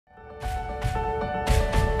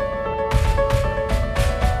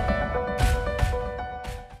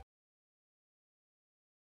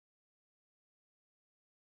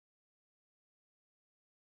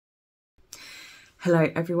Hello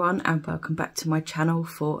everyone and welcome back to my channel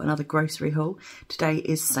for another grocery haul. Today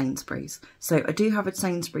is Sainsbury's. So I do have a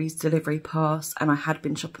Sainsbury's delivery pass and I had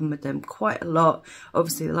been shopping with them quite a lot.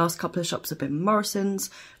 Obviously the last couple of shops have been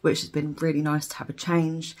Morrison's, which has been really nice to have a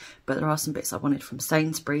change, but there are some bits I wanted from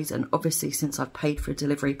Sainsbury's, and obviously since I've paid for a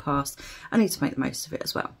delivery pass I need to make the most of it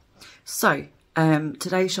as well. So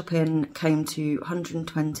today's shopping came to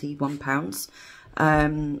 £121.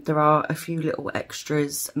 There are a few little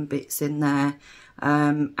extras and bits in there.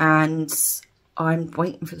 And I'm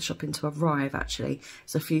waiting for the shopping to arrive actually.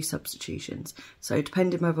 There's a few substitutions. So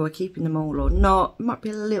depending whether we're keeping them all or not, it might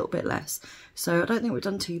be a little bit less. So I don't think we've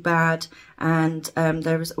done too bad. And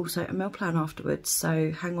there is also a meal plan afterwards.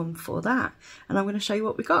 So hang on for that. And I'm going to show you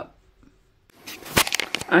what we got.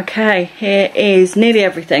 Okay, here is nearly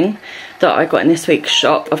everything that I got in this week's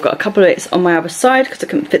shop. I've got a couple of bits on my other side because I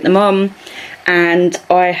couldn't fit them on. And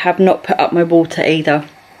I have not put up my water either.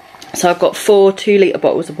 So I've got 4 2-litre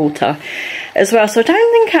bottles of water as well. So I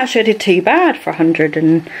don't think actually I did too bad for 100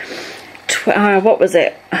 what was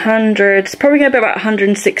it? 100, it's probably going to be about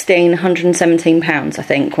 116, 117 pounds I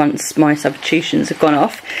think once my substitutions have gone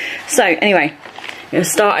off. So anyway, I'm going to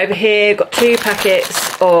start over here. Got 2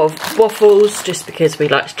 packets of waffles just because we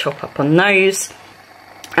like to chop up on those.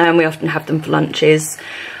 And we often have them for lunches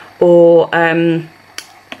or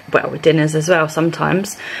well, with dinners as well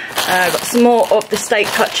sometimes. Got some more of the steak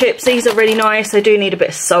cut chips. These are really nice. They do need a bit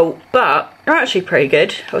of salt, but they're actually pretty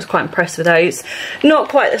good. I was quite impressed with those. Not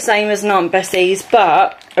quite the same as Aunt Bessie's,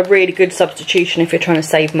 but a really good substitution if you're trying to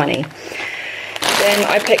save money. Then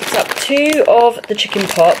I picked up 2 of the chicken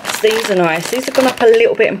pops. These are nice. These have gone up a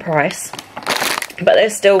little bit in price, but they're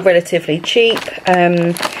still relatively cheap.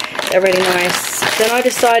 They're really nice. Then I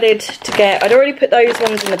decided to get, I'd already put those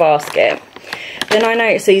ones in the basket. Then I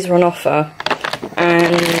noticed these were on offer,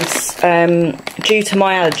 and due to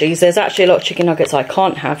my allergies, there's actually a lot of chicken nuggets I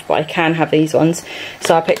can't have, but I can have these ones.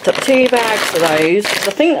 So I picked up 2 bags of those, because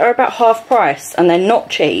I think they're about half price, and they're not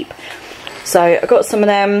cheap. So I got some of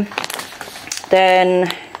them,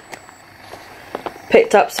 then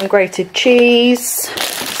picked up some grated cheese,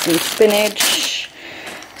 some spinach.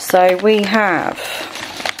 So we have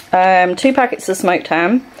 2 packets of smoked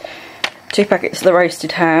ham, 2 packets of the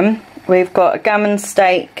roasted ham. We've got a gammon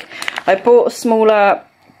steak. I bought a smaller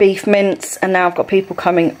beef mince and now I've got people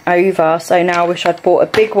coming over, so now I wish I'd bought a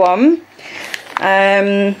big one.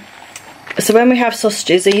 So when we have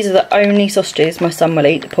sausages, these are the only sausages my son will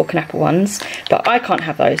eat, the pork and apple ones, but I can't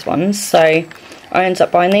have those ones, so I ended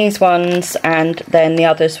up buying these ones and then the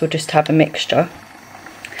others will just have a mixture.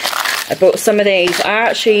 I bought some of these.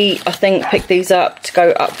 I think picked these up to go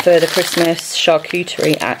up for the Christmas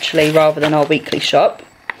charcuterie actually, rather than our weekly shop.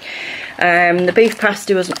 The beef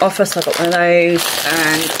pasty was on offer, so I got one of those,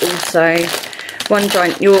 and also 1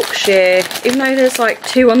 giant Yorkshire, even though there's like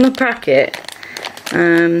 2 on the packet.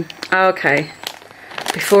 Okay,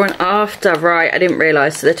 before and after, right, I didn't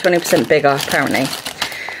realise, so they're 20% bigger apparently,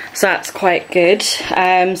 so that's quite good.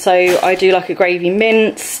 So I do like a gravy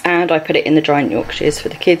mince, and I put it in the giant Yorkshires for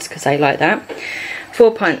the kids because they like that.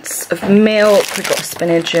 4 pints of milk. We've got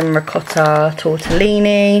spinach and ricotta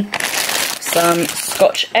tortellini, some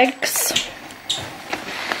Scotch eggs.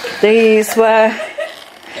 These were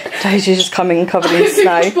Daisy just coming covered in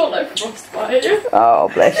snow. Oh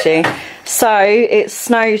bless you. So it's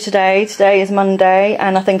snow today. Today is Monday,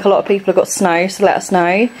 and I think a lot of people have got snow, so let us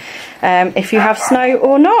know if you have snow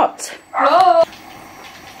or not.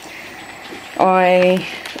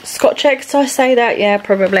 Scotch eggs, did I say that? Yeah,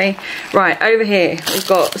 probably. Right, over here we've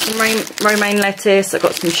got some romaine lettuce. I've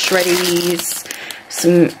got some shreddies,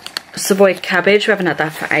 some Savoy cabbage. We haven't had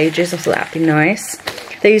that for ages. I thought that'd be nice.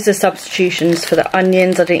 These are substitutions for the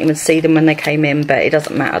onions. I didn't even see them when they came in, but it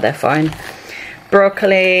doesn't matter, they're fine.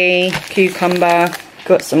 Broccoli, cucumber,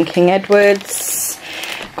 got some King Edwards,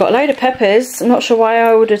 got a load of peppers. I'm not sure why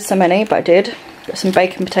I ordered so many, but I did. Got some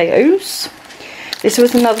bacon potatoes. This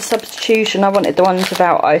was another substitution. I wanted the ones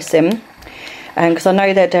without icing, because I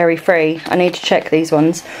know they're dairy free. I need to check these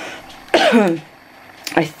ones.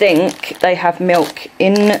 I think they have milk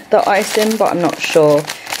in the icing, but I'm not sure.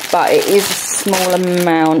 But it is a small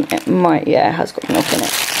amount. It might, yeah, it has got milk in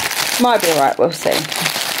it. Might be alright, we'll see.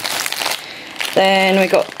 Then we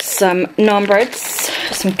got some naan breads,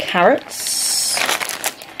 some carrots.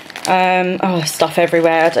 Oh, stuff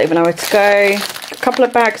everywhere. I don't even know where to go. A couple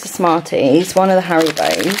of bags of Smarties, one of the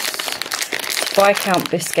Haribos,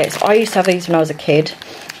 Viscount biscuits. I used to have these when I was a kid.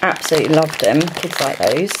 Absolutely loved them. Kids like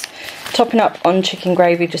those. Topping up on chicken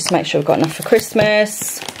gravy just to make sure we've got enough for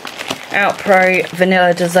Christmas. Outpro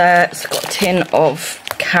vanilla desserts. Got a tin of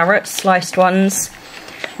carrots, sliced ones.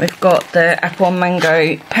 We've got the apple and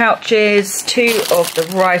mango pouches, 2 of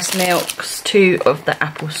the rice milks, 2 of the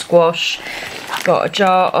apple squash. Got a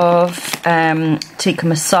jar of tikka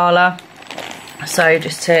masala, so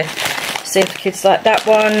just to see if the kids like that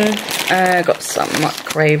one. Got some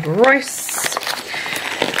microwave rice.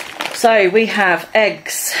 So we have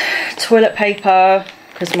eggs, toilet paper,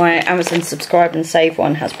 because my Amazon subscribe and save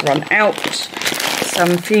one has run out.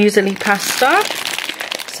 Some fusilli pasta,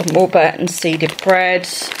 some more burnt and seeded bread,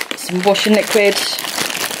 some washing liquid,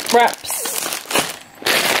 wraps.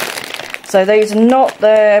 So these are not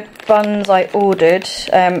the buns I ordered.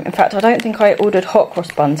 In fact, I don't think I ordered hot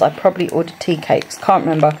cross buns. I probably ordered tea cakes. Can't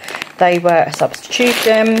remember. They were a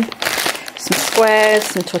substitution. Some squares,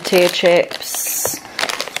 some tortilla chips.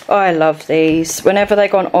 I love these. Whenever they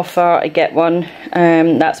go on offer, I get one.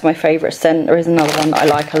 That's my favourite scent. There is another one that I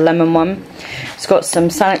like, a lemon one. It's got some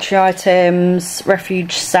sanitary items,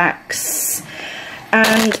 refuge sacks,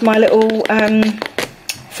 and my little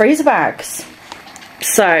freezer bags.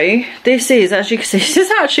 So this is, as you can see, this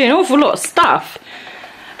is actually an awful lot of stuff.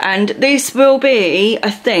 And this will be, I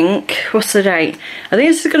think, what's the date? I think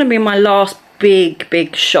this is going to be my last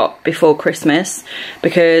big shop before Christmas,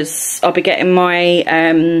 because I'll be getting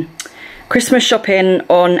my Christmas shopping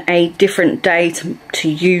on a different day to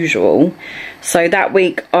usual. So that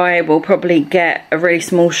week I will probably get a really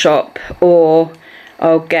small shop, or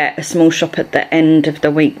I'll get a small shop at the end of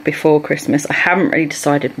the week before Christmas. I haven't really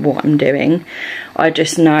decided what I'm doing. I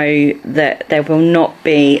just know that there will not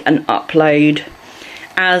be an upload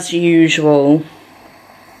as usual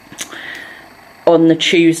on the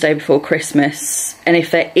Tuesday before Christmas, and if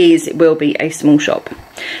there is, it will be a small shop.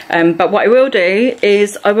 But what I will do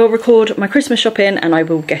is I will record my Christmas shopping and I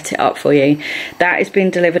will get it up for you. That is being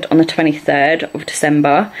delivered on the 23rd of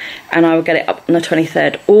December, and I will get it up on the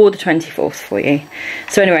 23rd or the 24th for you.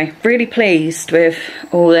 So anyway, really pleased with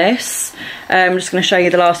all this. I'm just going to show you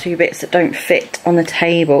the last few bits that don't fit on the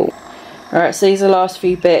table. Alright, so these are the last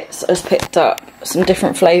few bits. I just picked up some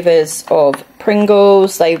different flavours of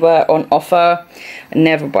Pringles. They were on offer. I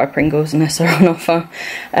never buy Pringles unless they're on offer.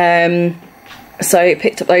 So I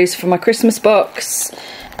picked up those for my Christmas box.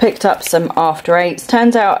 Picked up some After Eights.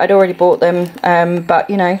 Turns out I'd already bought them, but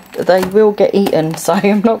you know, they will get eaten, so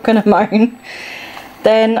I'm not going to moan.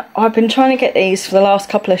 Then I've been trying to get these for the last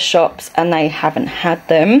couple of shops and they haven't had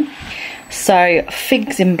them. So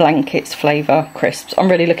figs in blankets flavour crisps. I'm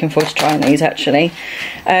really looking forward to trying these actually.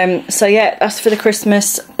 So yeah, that's for the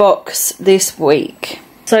Christmas box this week.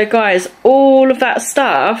 So guys, all of that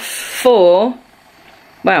stuff for,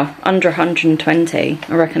 well, under 120.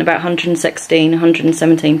 I reckon about 116,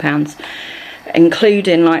 117 pounds,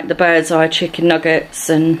 including like the bird's eye chicken nuggets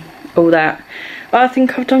and all that. I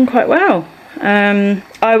think I've done quite well.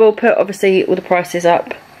 I will put obviously all the prices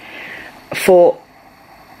up for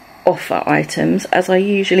offer items as I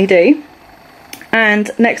usually do,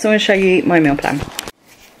 and next I'm going to show you my meal plan.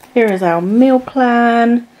 Here is our meal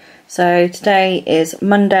plan. So today is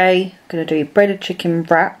Monday. I'm going to do breaded chicken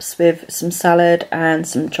wraps with some salad and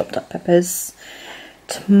some chopped up peppers.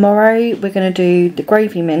 Tomorrow we're going to do the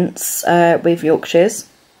gravy mince with Yorkshires.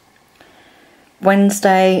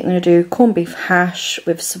 Wednesday I'm going to do corned beef hash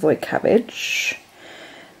with Savoy cabbage.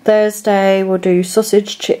 Thursday we'll do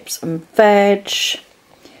sausage, chips and veg.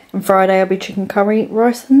 And Friday I'll be chicken curry,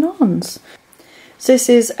 rice and naans. So this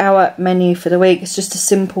is our menu for the week. It's just a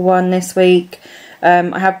simple one this week.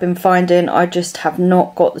 I have been finding I just have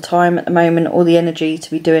not got the time at the moment or the energy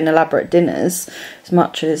to be doing elaborate dinners as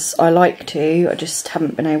much as I like to. I just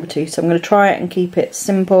haven't been able to. So I'm going to try it and keep it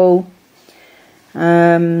simple.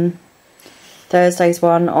 Thursday's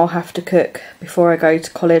one I'll have to cook before I go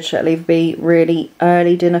to college. It'll either be really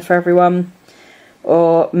early dinner for everyone,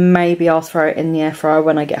 or maybe I'll throw it in the air fryer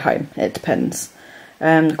when I get home. It depends.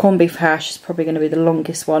 The corned beef hash is probably going to be the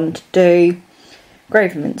longest one to do.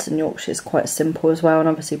 Gravy mince and Yorkshire is quite simple as well, and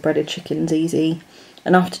obviously breaded chicken's easy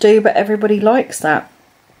enough to do, but everybody likes that.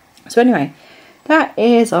 So anyway, that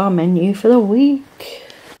is our menu for the week.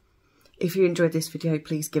 If you enjoyed this video,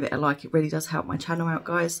 please give it a like. It really does help my channel out,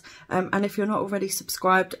 guys. And if you're not already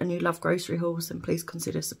subscribed and you love grocery hauls, then please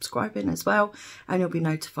consider subscribing as well, and you'll be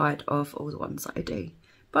notified of all the ones that I do.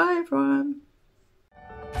 Bye everyone.